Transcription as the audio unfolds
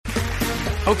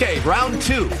Okay, round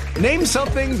two. Name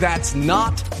something that's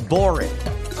not boring.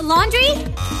 A laundry?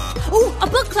 Ooh, a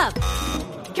book club.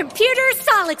 Computer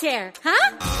solitaire,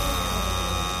 huh?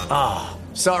 Ah,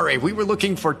 sorry, we were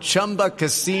looking for Chumba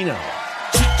Casino.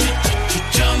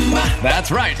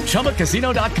 That's right,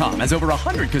 ChumbaCasino.com has over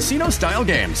 100 casino-style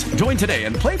games. Join today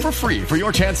and play for free for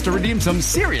your chance to redeem some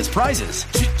serious prizes.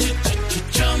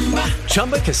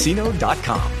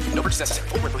 ChumbaCasino.com. No purchase necessary.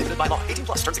 Void where prohibited by law. 18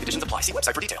 plus terms and conditions apply. See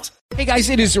website for details. Hey guys,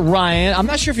 it is Ryan. I'm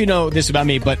not sure if you know this about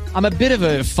me, but I'm a bit of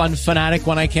a fun fanatic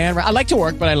when I can. I like to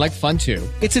work, but I like fun too.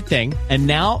 It's a thing. And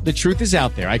now the truth is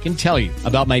out there. I can tell you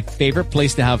about my favorite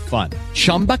place to have fun.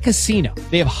 Chumba Casino.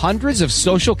 They have hundreds of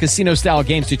social casino style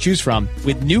games to choose from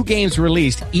with new games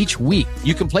released each week.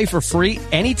 You can play for free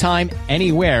anytime,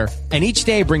 anywhere. And each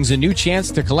day brings a new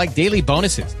chance to collect daily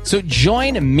bonuses. So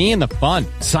join me in the fun.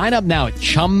 Sign up now at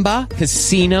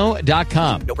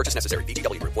ChumbaCasino.com. No purchase necessary.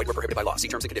 VGW Group. Void where prohibited by law. See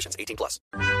terms and conditions. 18 plus.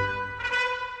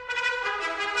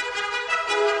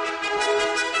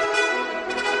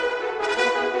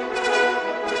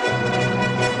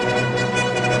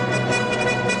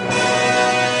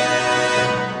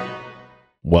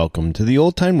 Welcome to the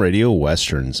Old Time Radio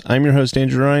Westerns. I'm your host,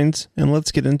 Andrew Rines, and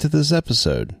let's get into this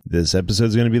episode. This episode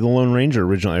is going to be The Lone Ranger.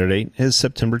 Original air date is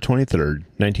September 23rd,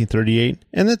 1938,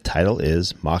 and the title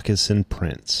is Moccasin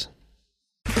Prince.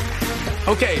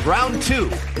 Okay, round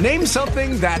two. Name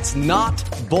something that's not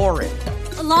boring.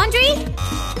 A laundry?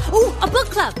 Ooh, a book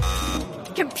club.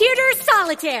 Computer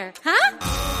solitaire, huh?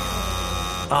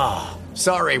 Ah,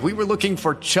 sorry, we were looking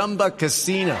for Chumba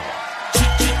Casino.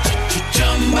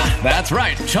 That's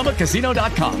right,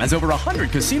 ChumbaCasino.com has over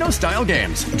 100 casino-style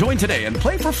games. Join today and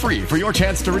play for free for your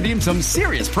chance to redeem some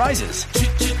serious prizes.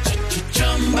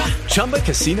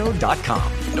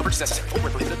 ChumbaCasino.com. No purchase necessary. Void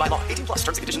where prohibited by law. 18 plus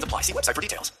terms and conditions apply. See website for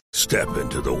details. Step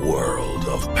into the world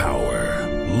of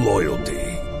power, loyalty,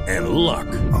 and luck.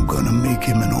 I'm gonna make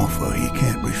him an offer he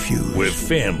can't refuse. With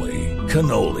family,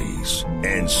 cannolis,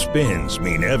 and spins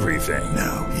mean everything.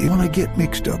 Now, you wanna get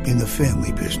mixed up in the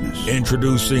family business.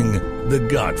 Introducing The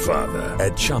Godfather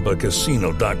at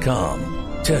ChumbaCasino.com.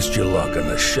 Test your luck in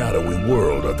the shadowy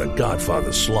world of The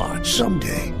Godfather slot.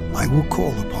 Someday, I will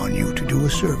call upon you to do a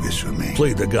service for me.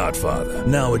 Play The Godfather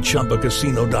now at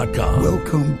ChumbaCasino.com.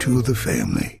 Welcome to the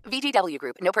family. VGW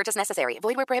Group. No purchase necessary.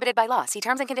 Void where prohibited by law. See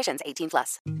terms and conditions. 18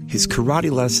 plus. His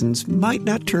karate lessons might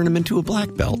not turn him into a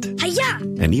black belt. Hi-ya!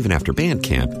 And even after band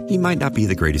camp, he might not be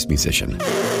the greatest musician.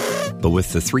 But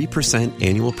with the 3%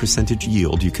 annual percentage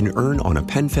yield you can earn on a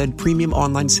PenFed premium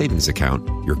online savings account,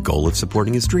 your goal of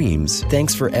supporting his dreams...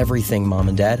 Thanks for everything, Mom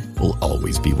and Dad. ...will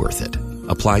always be worth it.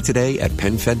 Apply today at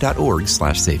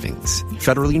PenFed.org/savings.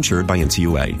 Federally insured by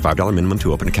NCUA. $5 minimum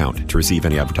to open account. To receive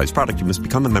any advertised product, you must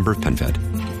become a member of PenFed.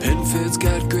 PenFed's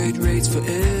got great rates for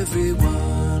everyone.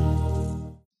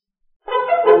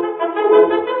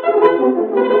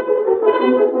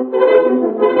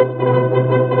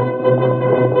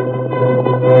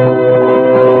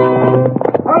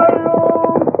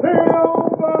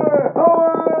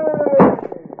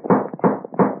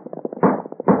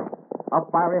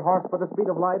 Horse for the speed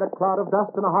of light, a cloud of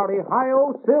dust, and a hearty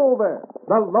hi-yo Silver,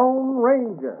 the Lone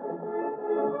Ranger.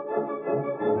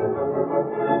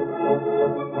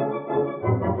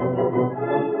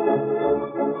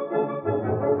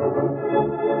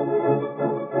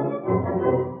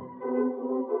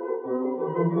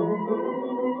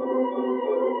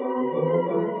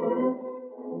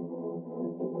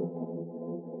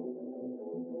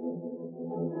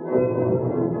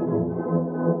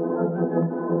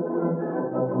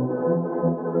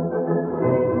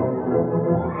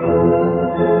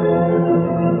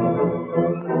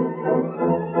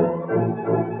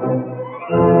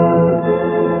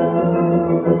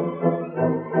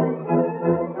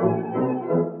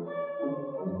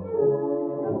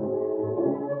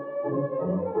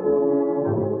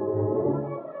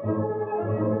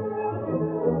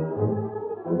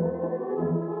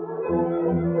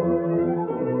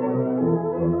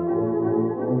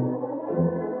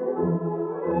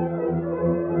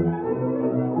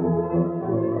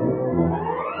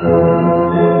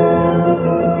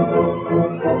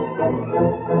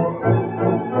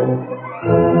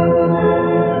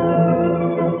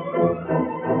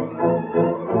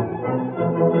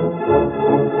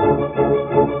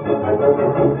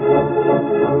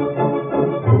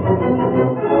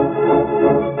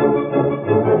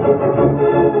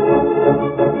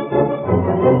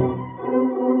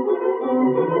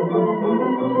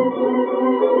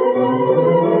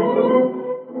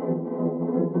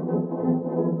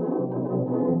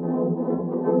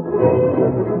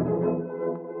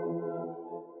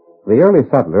 early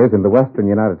settlers in the western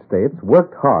United States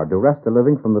worked hard to wrest a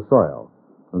living from the soil.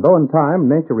 And though in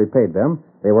time nature repaid them,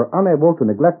 they were unable to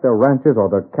neglect their ranches or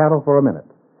their cattle for a minute.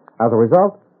 As a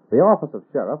result, the office of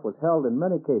sheriff was held in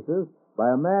many cases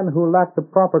by a man who lacked the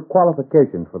proper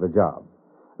qualifications for the job.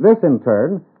 This, in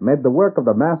turn, made the work of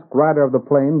the masked rider of the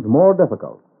plains more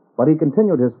difficult. But he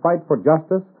continued his fight for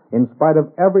justice in spite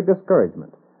of every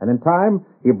discouragement. And in time,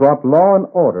 he brought law and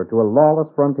order to a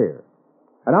lawless frontier.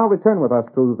 And now return with us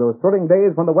to those thrilling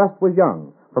days when the West was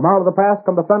young. From out of the past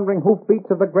come the thundering hoofbeats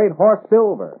of the great horse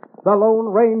Silver. The Lone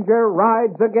Ranger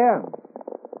rides again.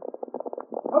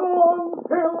 Come on,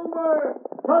 Silver!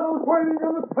 Tunnel's waiting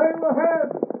in the trail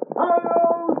ahead.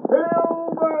 Hi-yo,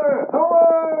 Silver!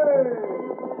 Away!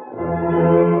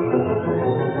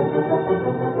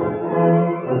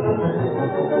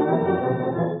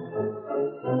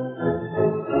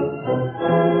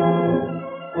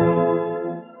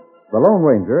 The Lone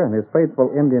Ranger and his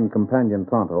faithful Indian companion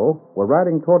Tonto were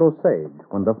riding toward Osage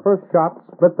when the first shot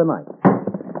split the night.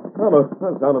 Tonto,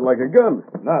 that sounded like a gun.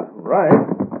 Not right.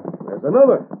 There's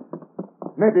another.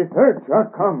 Maybe third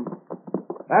shot come.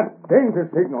 That's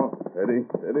danger signal. Steady,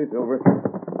 Silver.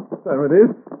 There it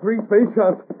is. 3 space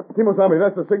shots. Kimosabe,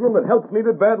 that's the signal that help's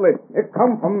needed badly. It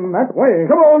come from that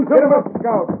way. Come on, Silver. Get him up,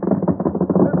 Scout.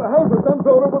 There's a house of some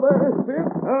sort over there. See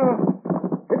it?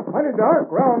 It's mighty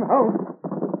dark, round house.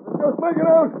 Just make it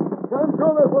out. I'm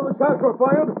sure that's where the shots were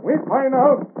fired. We'll find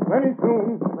out very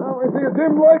soon. Now I see a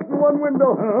dim light in one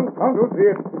window. Can't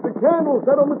see it. It's a candle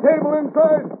set on the table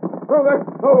inside. Oh, that's...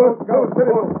 Oh, Scout,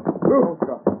 steady. Oh,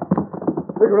 Scout.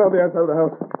 Take around the outside of the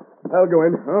house. I'll go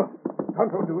in. Can't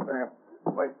do it there.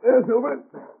 Wait there, Silver.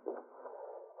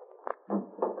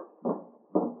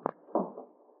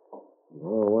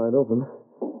 Oh, wide open.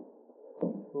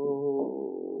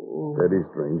 Oh. Steady,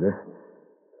 stranger.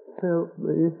 Help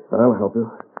me. I'll help you.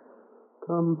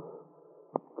 Come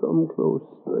close,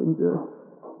 stranger.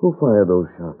 Who fired those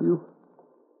shots?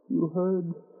 You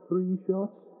heard 3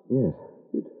 shots? Yes.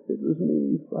 It was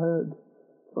me.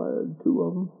 Fired 2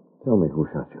 of them. Tell me who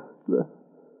shot you.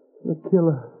 The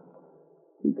killer.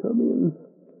 He come in,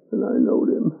 and I knowed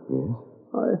him.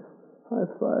 Yes? I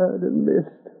fired and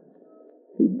missed.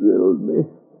 He drilled me,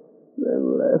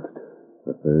 then left.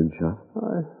 The third shot?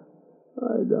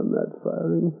 I done that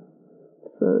firing.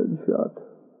 3rd shot.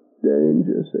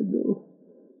 Danger signal.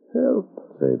 Help.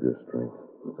 Save your strength.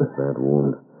 It's a bad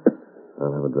wound.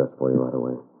 I'll have a dress for you right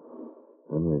away.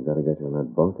 Then we've got to get you in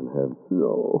that bunk and have...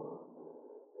 No.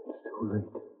 It's too late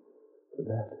for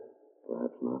that.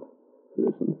 Perhaps not.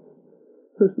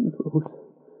 Listen close.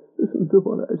 Listen to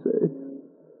what I say.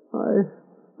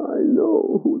 I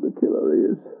know who the killer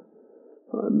is.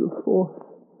 I'm the fourth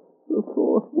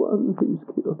one he's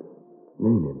killed.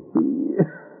 Name him. He...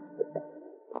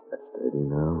 Steady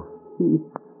now. He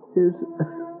is...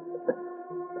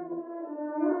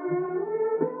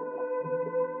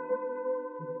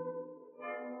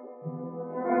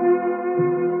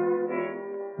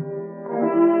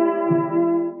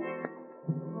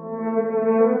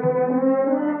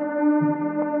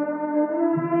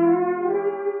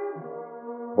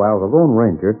 While the Lone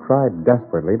Ranger tried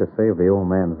desperately to save the old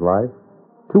man's life,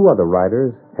 2 other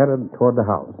riders headed toward the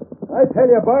house. I tell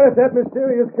you, Bart, if that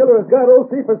mysterious killer has got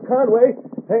old Cephas Conway,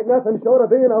 ain't nothing short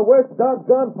of being the worst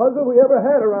doggone puzzle we ever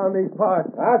had around these parts.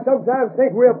 I sometimes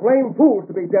think we're blame fools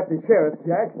to be deputy sheriffs,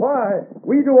 Jack. Why?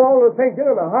 We do all the thinking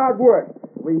and the hard work.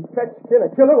 We fetch in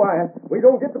a killer, why, we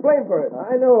don't get the blame for it.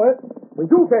 I know it. We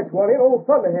do fetch one in, old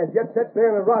Thunderhead just sits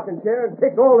there in a rocking chair and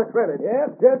takes all the credit. Yes,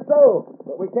 just so.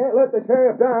 But we can't let the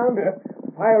sheriff down.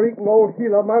 Fire-eating old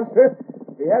Gila monster.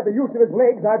 If he had the use of his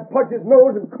legs, I'd punch his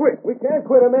nose and quit. We can't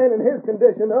quit a man in his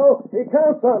condition, though. He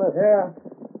counts on us. Yeah.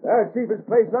 There's Cephas'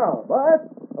 place now.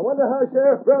 But I wonder how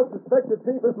Sheriff Brell suspected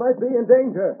Cephas might be in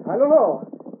danger. I don't know.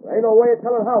 There ain't no way of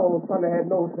telling how old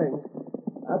Thunderhead knows things.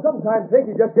 I sometimes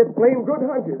think he just gets blamed good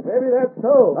hunches. Maybe that's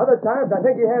so. Other times I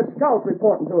think he has scouts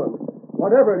reporting to him.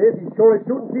 Whatever it is, he sure as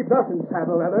shooting keeps us in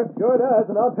saddle leather. Sure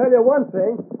does, and I'll tell you one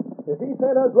thing. If he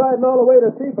sent us riding all the way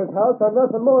to Cephas' house on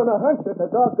nothing more than a hunch that the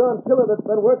doggone killer that's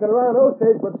been working around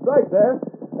Osage would strike there,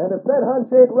 and if that hunch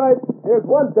ain't right, here's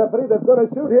one deputy that's going to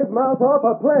shoot his mouth off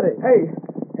a plenty. Hey,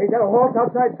 ain't that a horse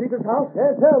outside Cephas' house?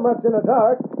 Can't tell much in the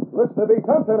dark. Looks to be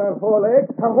something on 4 legs.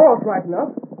 A horse, right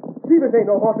enough. Cephas ain't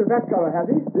no horse of that color, has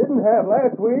he? Didn't have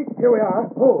last week. Here we are.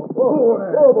 Oh, boy.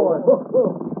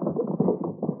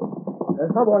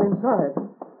 There's someone inside.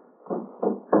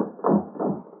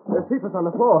 There's Cephas on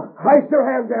the floor. Heist your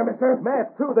hands there, mister.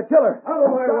 Matt, too, the killer. Out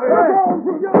of my way.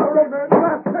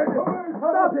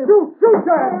 Stop him. Shoot,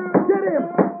 Jack. Get him.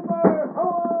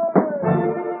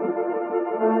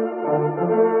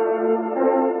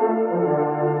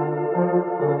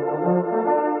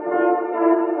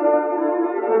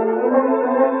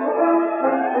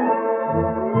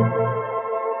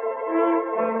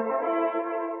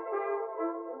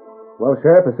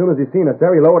 Sheriff. As soon as he seen us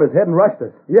there, he lowered his head and rushed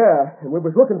us. Yeah, and we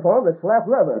was looking for him to slap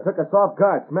leather. He took us off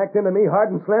guard, smacked into me hard,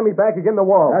 and slammed me back against the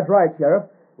wall. That's right, Sheriff.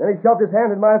 Then he shoved his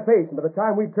hand in my face, and by the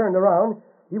time we turned around,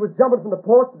 he was jumping from the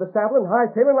porch to the saddle and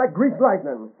hightailing like greased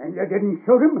lightning. And you didn't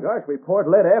shoot him? Gosh, we poured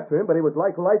lead after him, but he was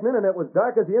like lightning, and it was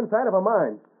dark as the inside of a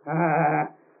mine.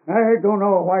 I don't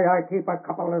know why I keep a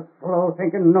couple of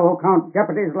slow-thinking, no-account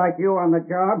deputies like you on the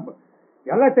job.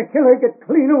 You let the killer get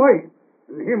clean away,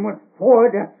 and him with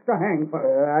 4 deaths to hang for.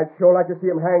 I'd sure like to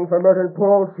see him hang for murdering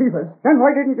poor old Cephas. Then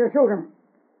why didn't you shoot him?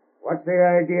 What's the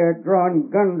idea of drawing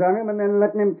guns on him and then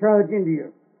letting him charge into you?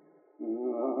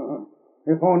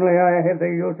 If only I had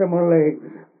the use of my legs.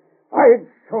 I'd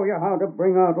show you how to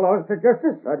bring outlaws to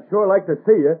justice. I'd sure like to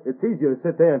see you. It's easier to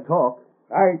sit there and talk.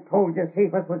 I told you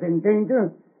Cephas was in danger,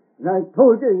 and I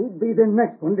told you he'd be the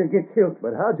next one to get killed.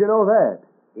 But how'd you know that?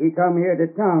 He come here to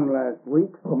town last week.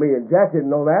 Oh, me and Jack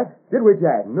didn't know that. Did we,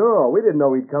 Jack? No, we didn't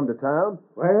know he'd come to town.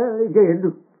 Well, he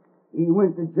did. He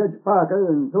went to Judge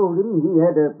Parker and told him he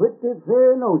had a pretty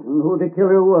fair notion who the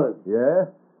killer was.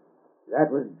 Yeah? That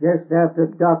was just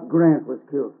after Doc Grant was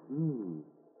killed.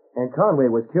 And Conway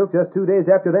was killed just 2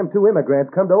 days after them 2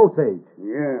 immigrants come to Osage.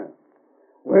 Yeah.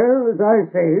 Well, as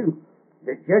I say,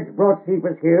 the judge brought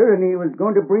Cephas here, and he was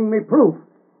going to bring me proof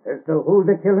as to who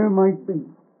the killer might be.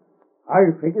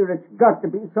 I figure it's got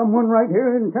to be someone right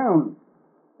here in town.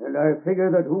 And I figure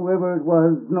that whoever it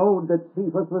was knowed that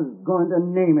Cephas was going to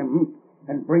name him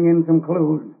and bring in some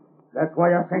clues. That's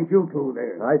why I sent you two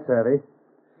there. I savvy.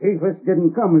 Cephas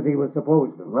didn't come as he was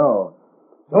supposed to. No.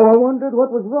 So I wondered what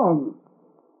was wrong.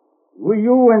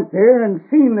 You went there and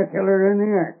seen the killer in the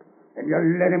act, and you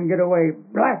let him get away.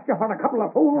 Blast you for a couple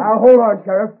of fools. Now, hold on,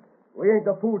 Sheriff. We ain't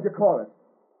the fools you call it.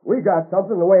 We got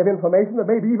something in the way of information that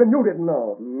maybe even you didn't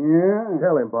know. Yeah?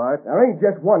 Tell him, Bart. There ain't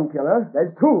just one killer.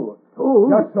 There's 2.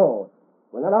 2? Just so.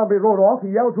 When that hombre rode off,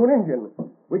 he yelled to an Indian.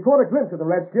 We caught a glimpse of the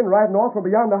redskin riding off from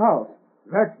beyond the house.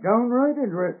 That's downright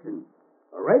interesting.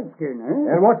 A redskin,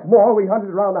 eh? And what's more, we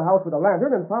hunted around the house with a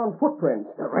lantern and found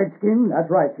footprints. The redskin? That's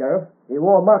right, Sheriff. He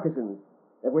wore moccasins.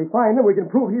 If we find him, we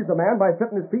can prove he's the man by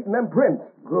fitting his feet in them prints.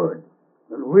 Good.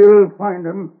 And we'll find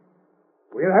him.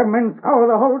 We'll have men scour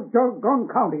the whole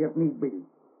doggone county if need be.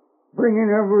 Bring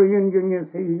in every Indian you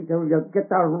see till you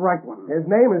get the right one. His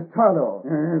name is Tonto.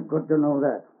 Good to know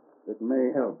that. It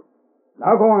may help.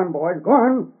 Now go on, boys. Go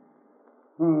on.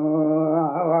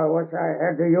 I wish I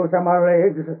had the use of my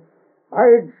legs.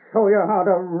 I'd show you how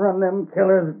to run them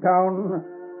killers down.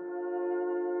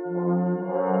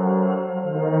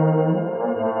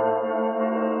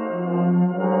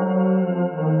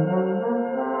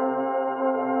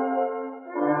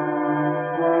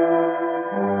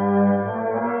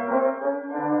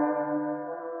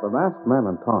 The masked man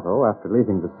and Tonto, after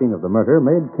leaving the scene of the murder,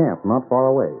 made camp not far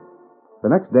away. The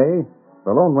next day,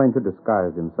 the Lone Ranger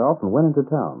disguised himself and went into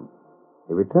town.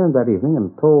 He returned that evening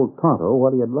and told Tonto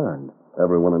what he had learned.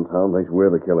 Everyone in town thinks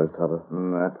we're the killers, Tonto.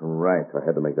 That's right. I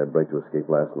had to make that break to escape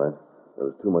last night. There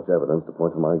was too much evidence to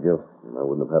point to my guilt. I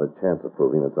wouldn't have had a chance of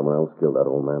proving that someone else killed that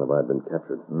old man if I had been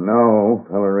captured. No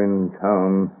feller in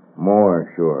town more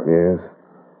sure. Yes.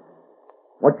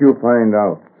 What you find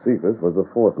out? Cephas was the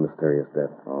 4th mysterious death.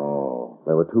 Oh.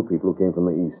 There were 2 people who came from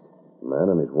the east. A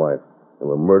man and his wife. They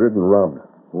were murdered and robbed.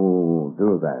 Who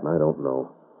do that? I don't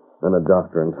know. Then a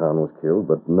doctor in town was killed,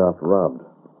 but not robbed.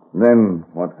 Then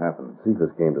what happened?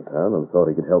 Cephas came to town and thought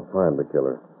he could help find the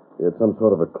killer. He had some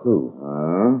sort of a clue.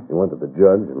 He went to the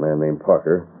judge, a man named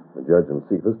Parker. The judge and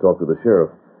Cephas talked to the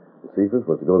sheriff. Cephas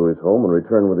was to go to his home and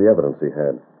return with the evidence he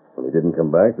had. When he didn't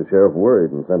come back, the sheriff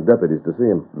worried and sent deputies to see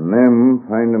him. And them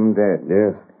find him dead?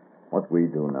 Yes. What we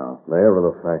do now? There are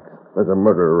the facts. There's a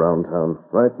murder around town.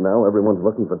 Right now, everyone's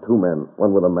looking for 2 men.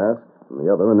 One with a mask and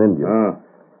the other an Indian.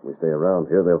 If we stay around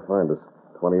here, they'll find us.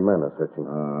 20 men are searching.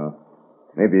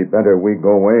 Maybe better we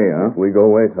go away, huh? If we go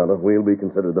away, Tonto, we'll be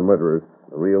considered the murderers.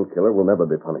 The real killer will never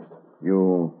be punished.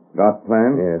 You got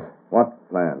plan? Yes. What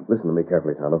plan? Listen to me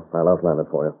carefully, Tonto. I'll outline it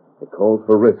for you. It calls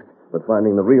for risk, but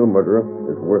finding the real murderer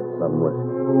is worth some risk.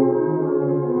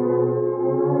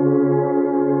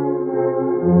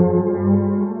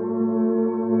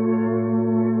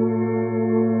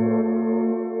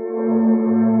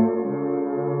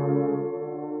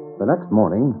 The next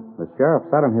morning, the sheriff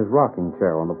sat in his rocking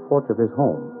chair on the porch of his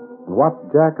home and watched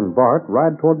Jack and Bart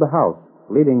ride toward the house,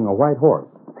 leading a white horse.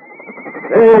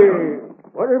 Hey,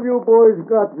 what have you boys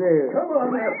got there? Come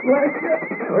on there, Fletcher.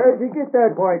 Where'd you get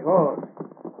that white horse?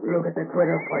 Look at the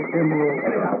critter fight them wolves.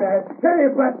 Get out there. Steady,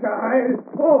 Fletcher.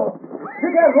 Oh,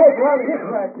 get that rope around his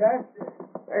neck, Jack.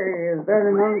 Hey, is that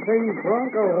an untrained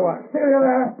drunk or what? Here you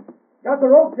there. Got the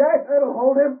rope, Jack? That'll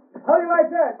hold him. How do you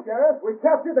like that, Sheriff? We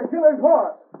captured the killer's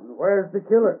horse. Where's the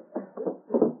killer?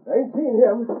 I ain't seen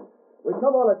him. We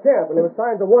come on a camp, and there was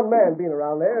signs of one man being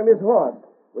around there and his horse.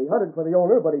 We hunted for the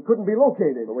owner, but he couldn't be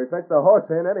located. But we fetched the horse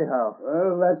in anyhow.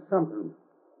 Well, that's something.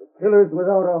 The killer's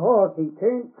without a horse. He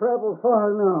can't travel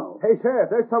far now. Hey,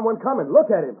 Sheriff, there's someone coming. Look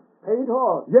at him. Paid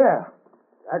horse. Yeah.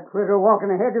 That critter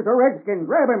walking ahead is a redskin.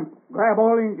 Grab him. Grab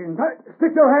all Indians.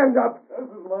 Stick your hands up.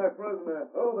 This is my prisoner.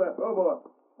 Hold that, boy.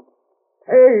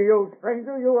 Hey, you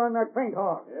stranger, you on that faint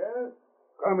horse. Yes?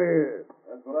 Come here.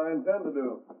 That's what I intend to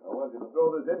do. I want you to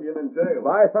throw this Indian in jail.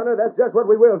 By thunder, that's just what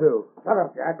we will do. Shut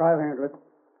up, Jack. I'll handle it.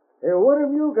 Hey, what have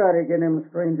you got against him,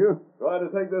 stranger? Trying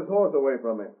to take this horse away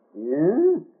from me.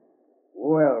 Yeah?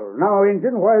 Well, now,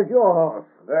 Injun, where's your horse?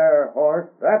 There, horse.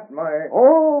 That's my...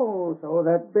 Oh, so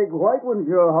that big white one's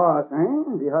your horse,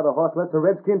 eh? See how the horse lets a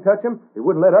redskin touch him? He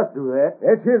wouldn't let us do that.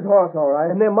 It's his horse, all right.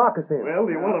 And they're moccasins. Well,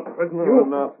 do you want a prisoner or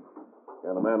not?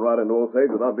 Can a man ride into Osage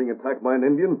without being attacked by an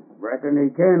Indian? Reckon he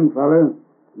can, fella.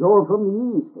 You're from the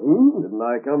east, eh? Didn't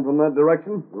I come from that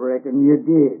direction? Reckon you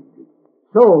did.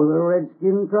 So the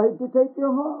redskin tried to take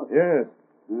your horse? Yes.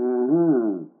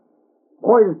 Uh-huh.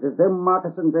 Boys, does them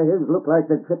moccasins of his look like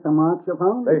they'd fit the marks you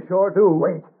found? They sure do.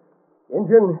 Wait.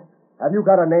 Injun, have you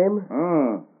got a name?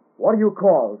 What are you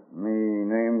called? Me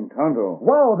name Tonto.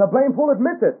 Wow, the blame fool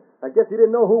admits it. I guess he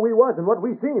didn't know who we was and what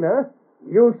we seen, huh?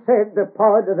 You said the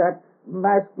part of that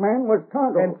masked man was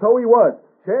Tonto. And so he was.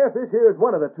 Sheriff, this here is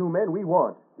one of the two men we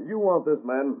want. Did you want this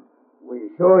man? We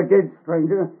sure did,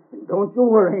 stranger. And don't you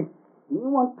worry. He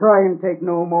won't try and take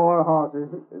no more horses.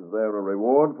 Is there a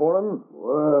reward for him?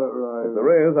 Well, If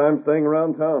there is, I'm staying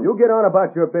around town. You get on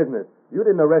about your business. You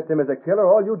didn't arrest him as a killer.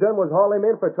 All you done was haul him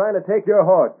in for trying to take your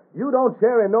horse. You don't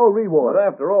share in no reward. But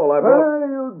after all, I brought... Well,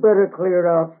 you'd better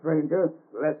clear out, stranger.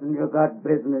 Listen, you got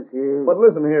business here. But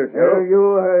listen here, Sheriff.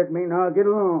 You heard me. Now get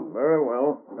along. Very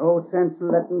well. No sense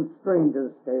letting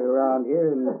strangers stay around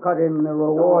here and cut in the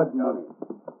reward money.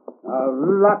 Now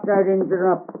lock that Injun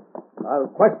up. I'll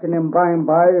question him by and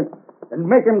by and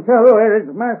make him tell where his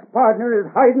masked partner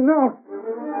is hiding out.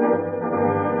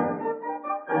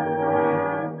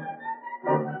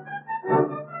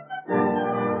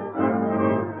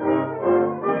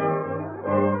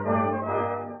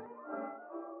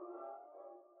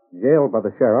 Jailed by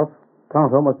the sheriff,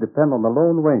 Tonto must depend on the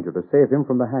Lone Ranger to save him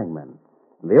from the hangman.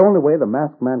 And the only way the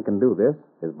masked man can do this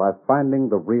is by finding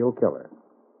the real killer.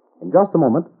 In just a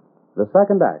moment, the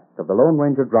second act of the Lone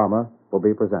Ranger drama will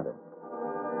be presented.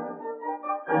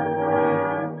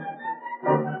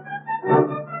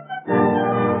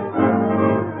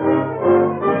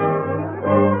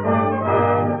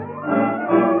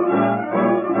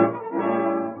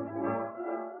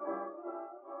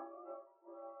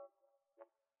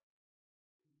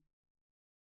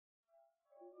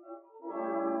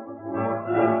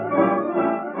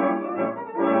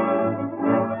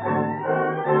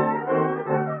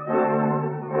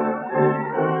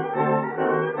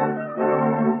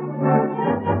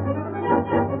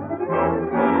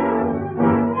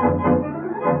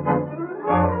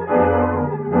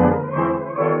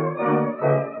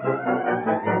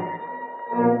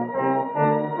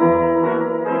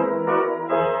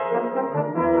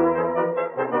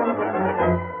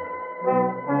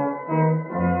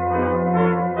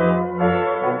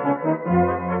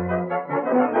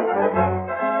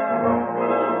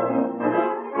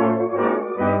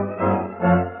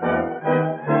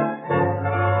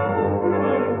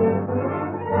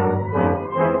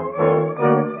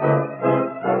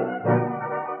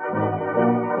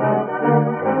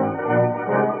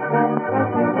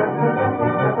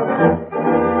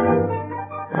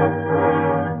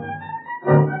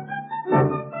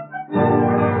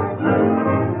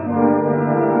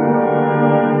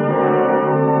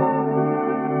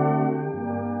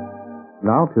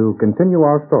 Now, to continue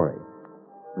our story.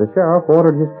 The sheriff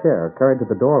ordered his chair carried to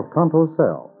the door of Tonto's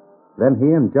cell. Then he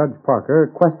and Judge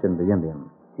Parker questioned the Indian.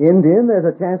 Indian, there's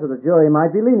a chance that the jury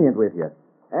might be lenient with you.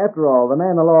 After all, the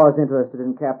man the law is interested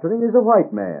in capturing is a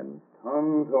white man.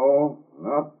 Tonto,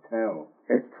 not tell.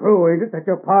 It's true, ain't it, that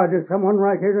your pard is someone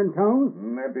right here in town?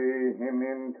 Maybe him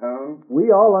in town. We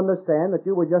all understand that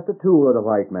you were just a tool of the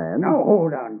white man. Now,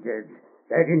 hold on, Judge.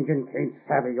 That Injun can't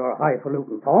savvy your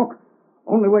highfalutin talk.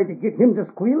 Only way to get him to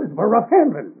squeal is by rough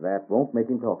handling. That won't make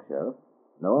him talk, Sheriff.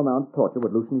 No amount of torture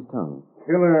would loosen his tongue.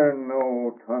 Killer,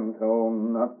 no, Tonto,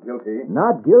 not guilty.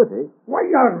 Not guilty? Why,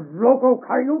 you loco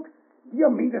coyote. Do you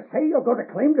mean to say you're going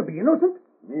to claim to be innocent?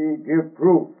 Me give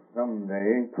proof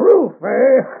someday. Proof,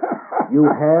 eh? You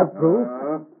have proof?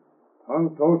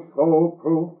 Tonto show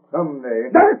proof someday.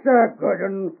 That's a good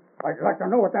one. I'd like to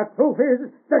know what that proof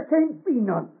is. There can't be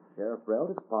none. Sheriff Brelt,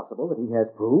 it's possible that he has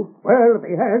proof. Well, if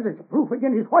he has, it's proof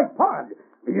against his white pod.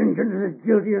 The Injun is as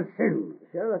guilty as sin.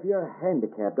 Sheriff, your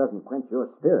handicap doesn't quench your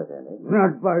spirit any.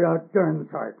 Not by a darn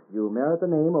sight. You merit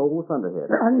the name Old Thunderhead.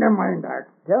 Never mind that.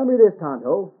 Tell me this,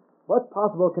 Tonto. What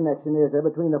possible connection is there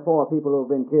between the 4 people who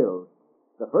have been killed?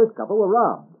 The first couple were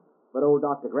robbed, but old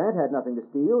Dr. Grant had nothing to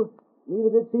steal. Neither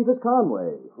did Cephas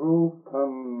Conway. Proof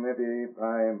come maybe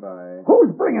by and by.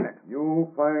 Who's bringing it?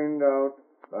 You find out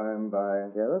by and by.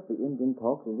 Sheriff, the Indian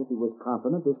talks as if he was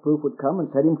confident this proof would come and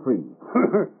set him free.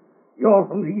 You're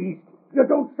from the East. You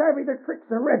don't savvy the tricks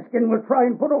a redskin will try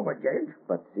and put over, Judge.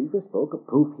 But Cephas spoke of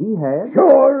proof he had.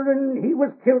 Sure, and he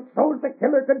was killed so's the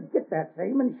killer could get that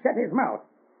same and shut his mouth.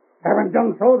 Having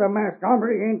done so, the masked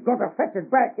hombre ain't going to fetch it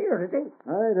back here, is he?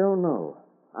 I don't know.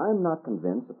 I'm not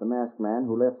convinced that the masked man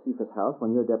who left Cephas' house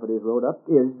when your deputies rode up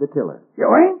is the killer. You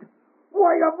ain't?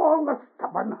 Why, of all the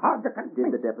stubborn, hard to convince...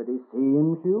 Did the deputies see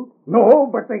him shoot? No,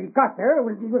 but they got there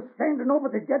when he was standing over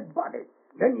the dead body.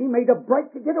 Then he made a break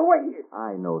to get away.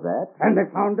 I know that. And they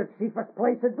found that Cephas'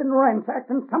 place had been ransacked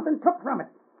and something took from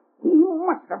it. He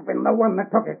must have been the one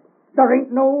that took it. There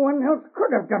ain't no one else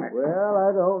could have done it. Well, I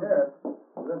don't...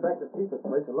 We went back to Cephas'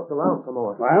 place and looked around some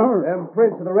more. Well? Them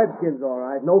prints of the Redskins, all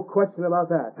right. No question about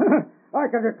that. I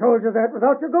could have told you that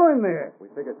without you going there.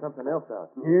 We figured something else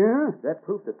out. Yeah? That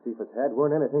proof that Cephas had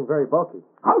weren't anything very bulky.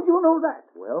 How'd you know that?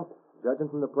 Well,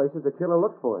 judging from the places the killer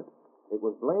looked for it. It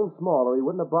was blamed small, or he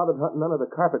wouldn't have bothered hunting under the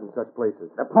carpet in such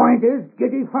places. The point is,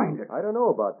 did he find it? I don't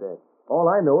know about that. All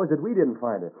I know is that we didn't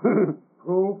find it.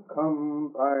 Proof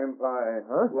come by and by.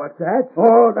 Huh? What's that?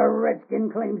 Oh, the redskin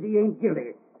claims he ain't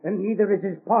guilty. And neither is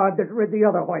his pod that rid the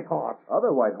other white horse.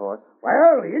 Other white horse?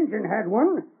 Well, the Injun had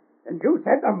one. And you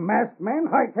said the masked man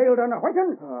hightailed on a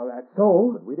whiting? Oh, that's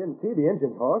so. But we didn't see the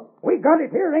Injun's horse. We got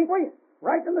it here, ain't we?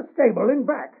 Right in the stable in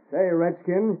back. Say,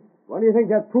 Redskin, when do you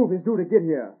think that proof is due to get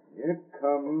here? It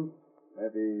come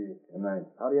maybe tonight.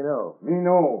 How do you know? Me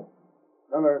know.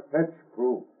 Feller fetch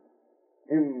proof.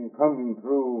 Him come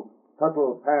through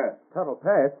Tuttle Pass. Tuttle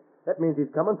Pass? That means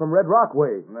he's coming from Red Rock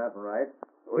way. That's right.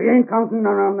 We ain't counting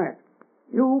none on that.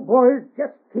 You boys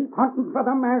just keep hunting for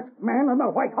the masked man and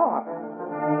the white horse.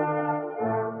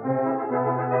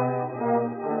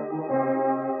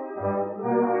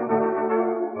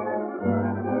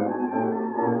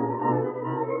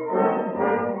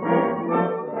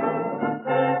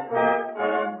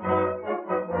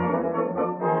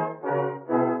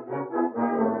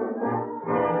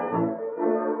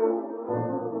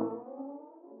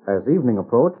 As evening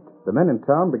approached, the men in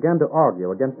town began to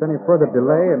argue against any further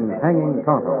delay in hanging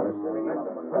Tonto.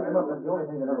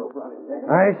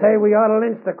 I say we ought to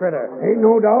lynch the critter. Ain't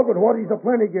no doubt but what he's a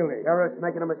plenty guilty. Sheriff's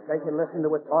making a mistake in listening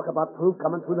to his talk about proof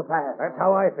coming through the pass. That's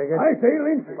how I figured. I say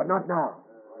lynch him. But not now.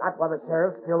 Not while the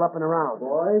sheriff's still up and around.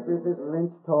 Boys, this is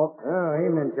lynch talk. Oh,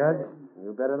 evening, Judge.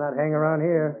 You better not hang around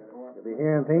here. You'll be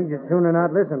hearing things you'd sooner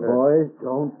not listen to. Boys,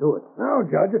 don't do it. Now,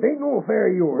 Judge, it ain't no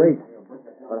affair of yours. Wait.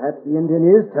 Perhaps the Indian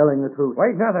is telling the truth.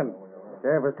 Wait, nothing. The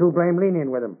sheriff was too blame lenient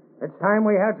with him. It's time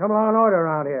we had some law and order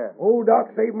around here. Old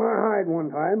Doc saved my hide one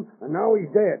time, and now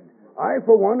he's dead. I,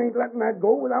 for one, ain't letting that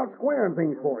go without squaring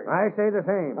things for him. I say the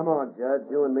same. Come on, Judge.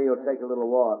 You and me will take a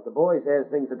little walk. The boys has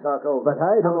things to talk over. But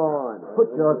I don't... Come on.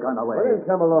 Put your gun away. Well, then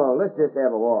come along. Let's just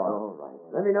have a walk. All right.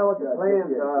 Let me know what the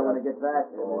plans are when I get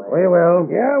back, boy. We will.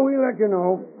 Yeah, we'll let you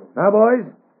know. Now, boys,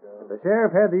 if the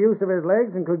sheriff had the use of his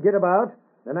legs and could get about,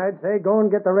 then I'd say go and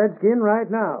get the redskin right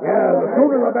now. Yeah, the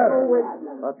sooner the better.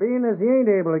 But being as he ain't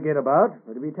able to get about,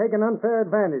 it would be taking unfair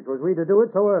advantage was we to do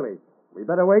it so early. We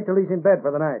better wait till he's in bed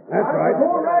for the night. That's right.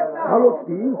 Now, look,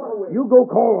 Steve, you go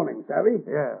call on him, savvy?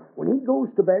 Yeah. When he goes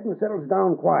to bed and settles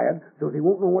down quiet so he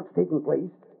won't know what's taking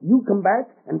place, you come back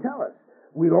and tell us.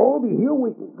 We'll all be here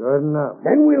waiting. Good enough.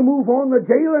 Then we'll move on the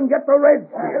jail and get the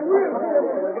redskin.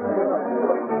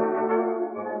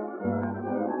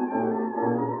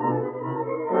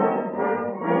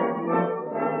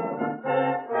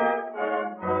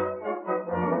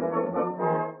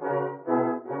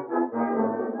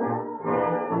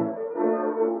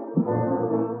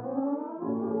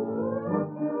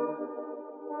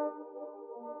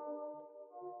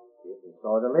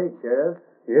 Sort of late, Sheriff.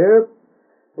 Yep.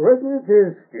 Reckon it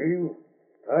is, Steve.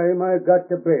 Time I got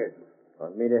to bed.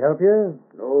 Want me to help you?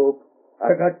 Nope.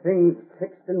 I got things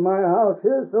fixed in my house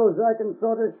here so I can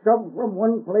sort of shove from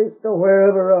one place to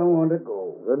wherever I want to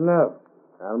go. Good enough.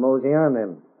 I'll mosey on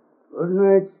then. Good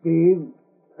night, Steve.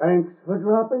 Thanks for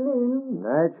dropping in.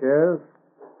 Night, Sheriff.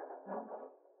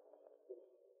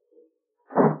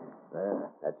 There.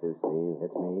 That's you, Steve.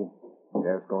 It's me.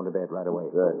 Sheriff's going to bed right away.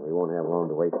 Good. We won't have long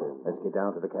to wait then. Let's get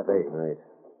down to the cafe. Right.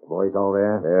 The boys all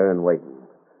there? There and waiting.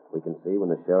 We can see when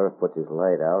the sheriff puts his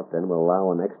light out, then we'll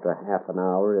allow an extra half an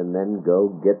hour and then go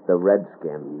get the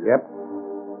redskin. Yep.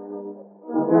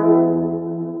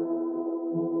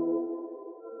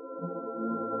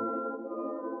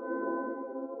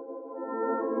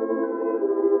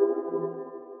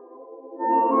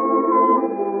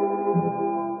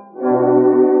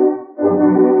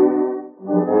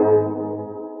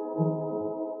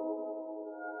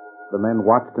 The men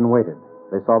watched and waited.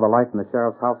 They saw the light in the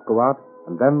sheriff's house go out,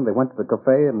 and then they went to the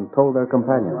cafe and told their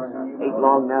companions. Ain't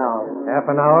long now. Half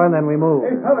an hour, and then we move.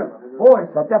 Hey, fellas, boys,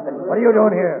 The deputy. What are you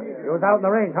doing here? You was out in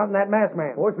the range hunting that masked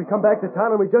man. boys, we come back to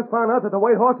town and we just found out that the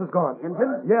white horse is gone.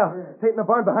 Injun? Yeah, it's in the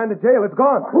barn behind the jail. It's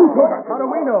gone. Who took it? How do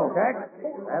we know? Jack,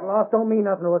 that loss don't mean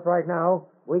nothing to us right now.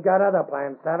 We got other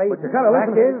plans, Sally. But you gotta Fact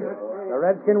listen. is, the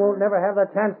redskin won't never have the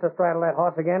chance to straddle that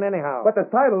horse again anyhow. But the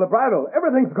saddle, the bridle,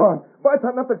 everything's gone. Bart's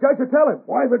hunting up the judge to tell him.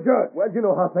 Why the judge? Well, you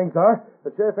know how things are.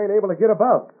 The sheriff ain't able to get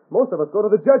about. Most of us go to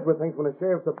the judge with things when the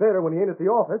sheriff's up there or when he ain't at the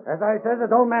office. As I says,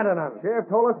 it don't matter none. Sheriff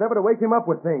told us never to wake him up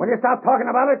with things. Will you stop talking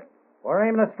about it? We're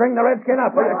aiming to string the redskin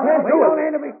up. But you can't we do it. don't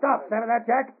aim to be stopped. Remember that,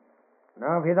 Jack?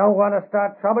 Now, if you don't want to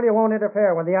start trouble, you won't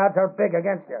interfere when the odds are big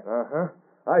against you. Uh-huh.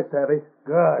 I savvy.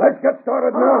 Good. Let's get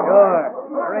started now.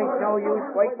 Good. There ain't no use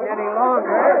waiting any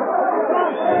longer.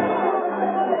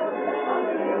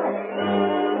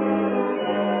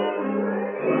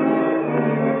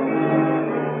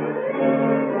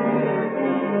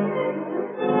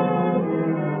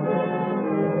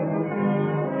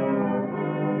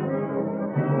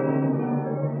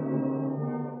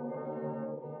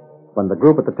 When the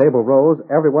group at the table rose,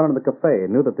 everyone in the cafe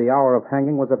knew that the hour of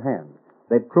hanging was at hand.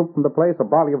 They trooped from the place a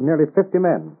body of nearly 50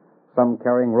 men, some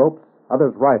carrying ropes,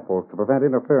 others rifles to prevent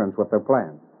interference with their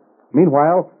plans.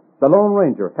 Meanwhile, the Lone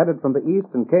Ranger headed from the east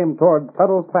and came toward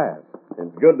Tuttle's Pass.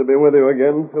 It's good to be with you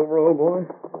again, Silver, old boy.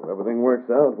 If everything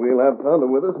works out, we'll have Tonto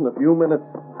with us in a few minutes.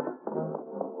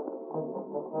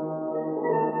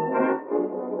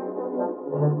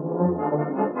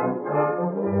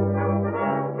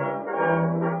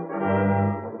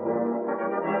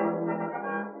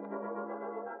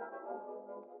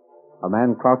 A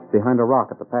man crouched behind a rock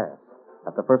at the pass.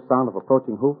 At the first sound of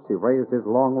approaching hoofs, he raised his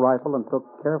long rifle and took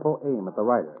careful aim at the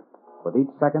rider. With each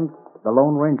second, the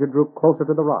Lone Ranger drew closer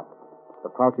to the rock. The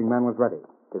crouching man was ready.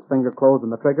 His finger closed on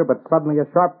the trigger, but suddenly a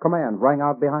sharp command rang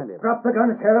out behind him. Drop the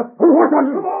gun, Sheriff. What are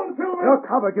you? Come on, Silver. You're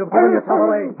covered. You've given yourself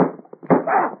away.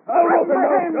 I'll rope him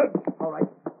now, Judge. All right.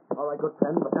 All right, good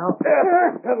friend, but now...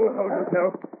 That'll hold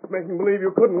yourself. Making believe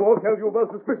you couldn't walk held you above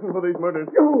suspicion for these murders.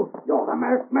 You're the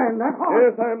masked man, that horse.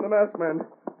 Yes, I am the masked man.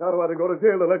 Tonto had to go to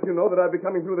jail to let you know that I'd be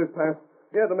coming through this pass.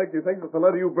 He had to make you think that the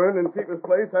letter you burned in Cephas'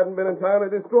 place hadn't been entirely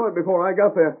destroyed before I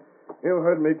got there. You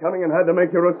heard me coming and had to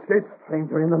make your escape.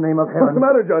 Stranger, in the name of heaven. What's the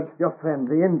matter, Judge? Your friend,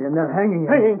 the Indian, they're hanging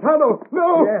him. Hanging Tonto?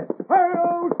 No! Yes.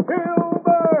 Hail,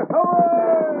 Silver! Hooray!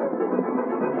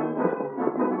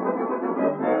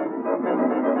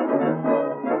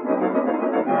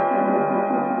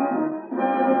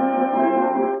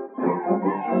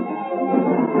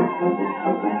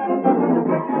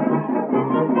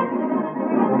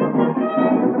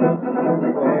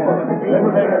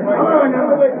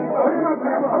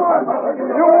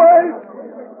 You wait!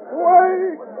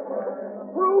 Wait!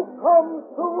 Proof comes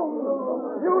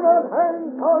soon! You not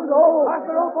hang Tonto! Pass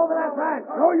the rope over that branch.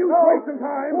 No use wasting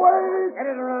time! Wait! Get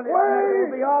it around here. Wait!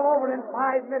 It'll be all over in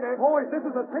 5 minutes. Boys, this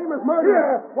is the same as murder!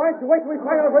 Here. Why don't you wait till we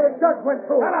find out where the judge went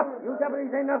to? Shut up. You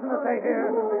deputies ain't nothing to say here.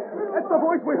 That's the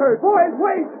voice we heard! Boys,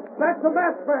 wait! That's the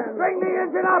masked man! Bring the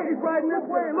engine up. He's riding this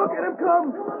way! Look at him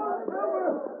come!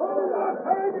 Hold that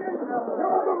hanging!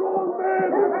 You're the wrong man!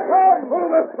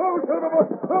 Hold that! Oh, Silver boy!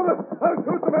 Hold it! I'll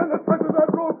shoot the man that touches that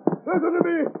rope! Listen to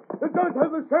me! The judge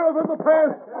has the sheriff in the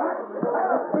pass!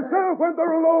 The sheriff went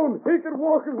there alone! He could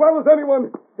walk as well as anyone!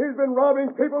 He's been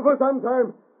robbing people for some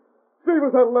time!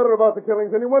 Stevens had a letter about the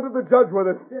killings, and he went to the judge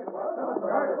with it.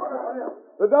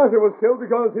 The doctor was killed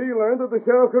because he learned that the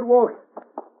sheriff could walk.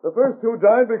 The first two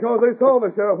died because they saw the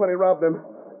sheriff when he robbed them.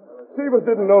 Stevens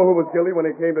didn't know who was guilty when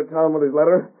he came to town with his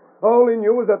letter. All he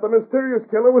knew was that the mysterious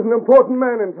killer was an important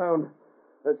man in town.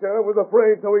 The sheriff was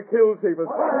afraid, so he killed Stevens.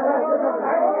 He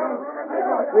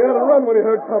had to run when he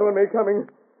heard Tonto and me coming.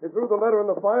 He threw the letter in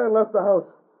the fire and left the house.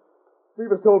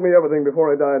 Stevens told me everything before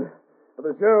he died. But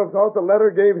the sheriff thought the letter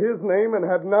gave his name and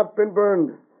had not been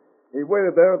burned. He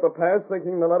waited there at the pass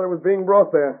thinking the letter was being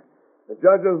brought there. The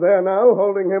judge is there now,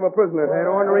 holding him a prisoner. That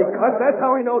ornery cuss, that's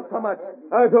how he knows so much.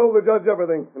 I told the judge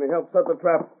everything, and he helped set the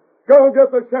trap. Go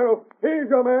get the sheriff. He's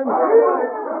your man.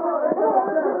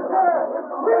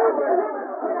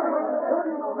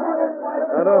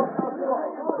 Tonto,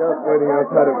 just waiting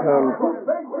outside of town.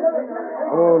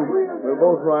 Come on, we'll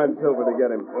both ride Silver to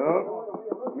get him.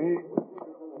 Well, me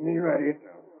ready.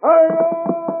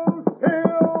 Hi-yo,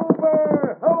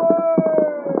 Silver!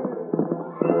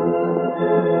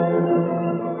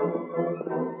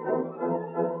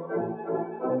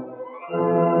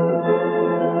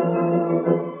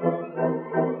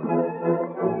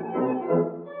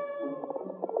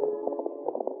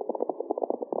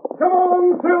 Come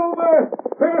on, Silver!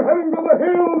 We're heading to the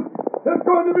hills! There's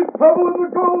going to be trouble in the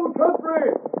gold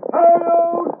country!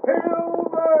 Hi-yo,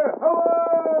 Silver! Away!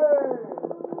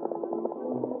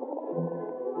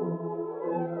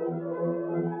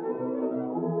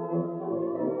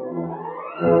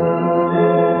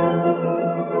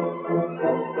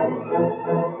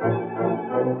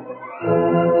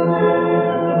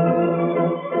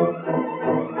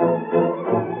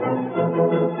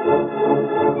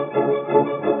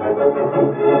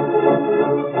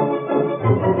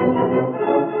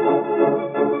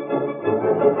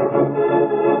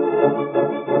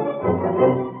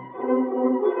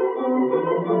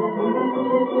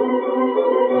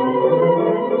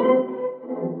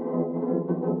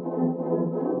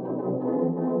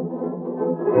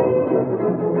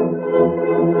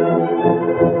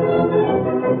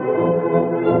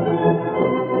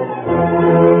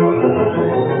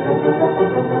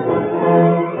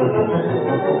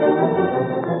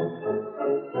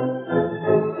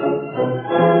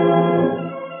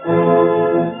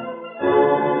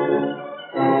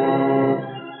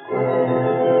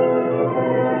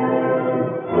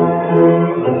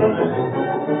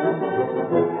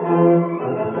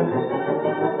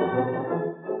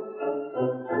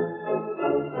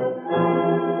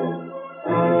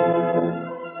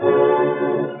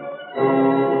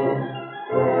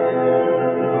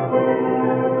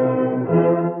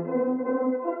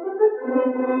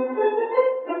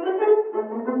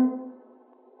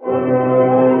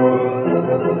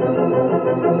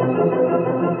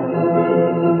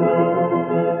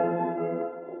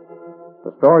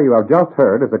 The story you have just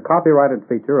heard is a copyrighted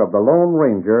feature of the Lone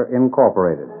Ranger,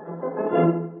 Incorporated.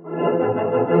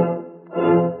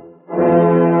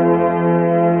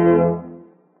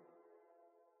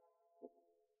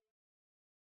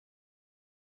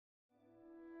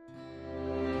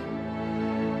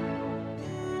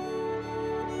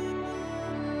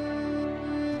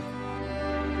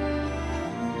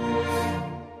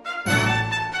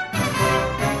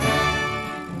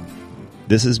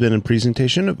 This has been a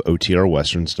presentation of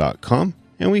OTRWesterns.com,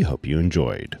 and we hope you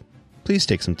enjoyed. Please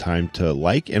take some time to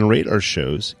like and rate our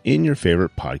shows in your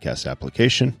favorite podcast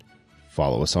application.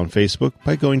 Follow us on Facebook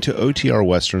by going to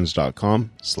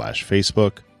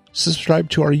OTRWesterns.com/Facebook. Subscribe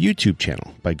to our YouTube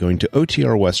channel by going to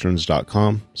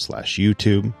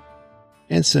OTRWesterns.com/YouTube.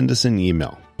 And send us an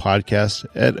email,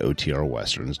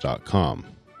 podcast@OTRWesterns.com.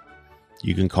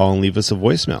 You can call and leave us a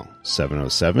voicemail,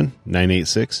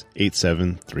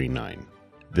 707-986-8739.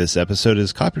 This episode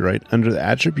is copyright under the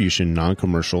Attribution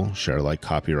Non-Commercial Share-alike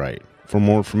copyright. For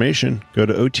more information, go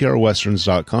to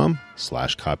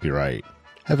OTRWesterns.com/copyright.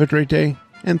 Have a great day,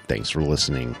 and thanks for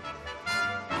listening.